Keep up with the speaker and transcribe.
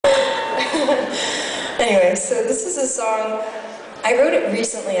Anyway, so this is a song, I wrote it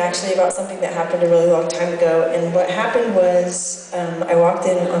recently actually about something that happened a really long time ago, and what happened was I walked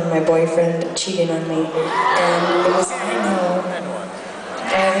in on my boyfriend cheating on me, and it was, I know,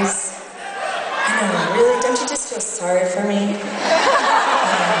 really, don't you just feel sorry for me?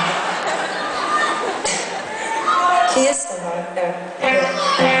 He is still hot, no,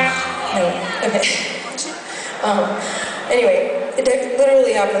 okay. Anyway, it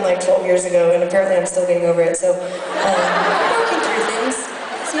literally happened like 12 years ago, and apparently I'm still getting over it, so I'm working through things.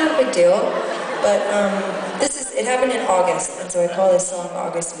 It's not a big deal, but it happened in August, and so I call this song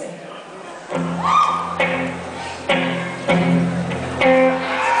August May.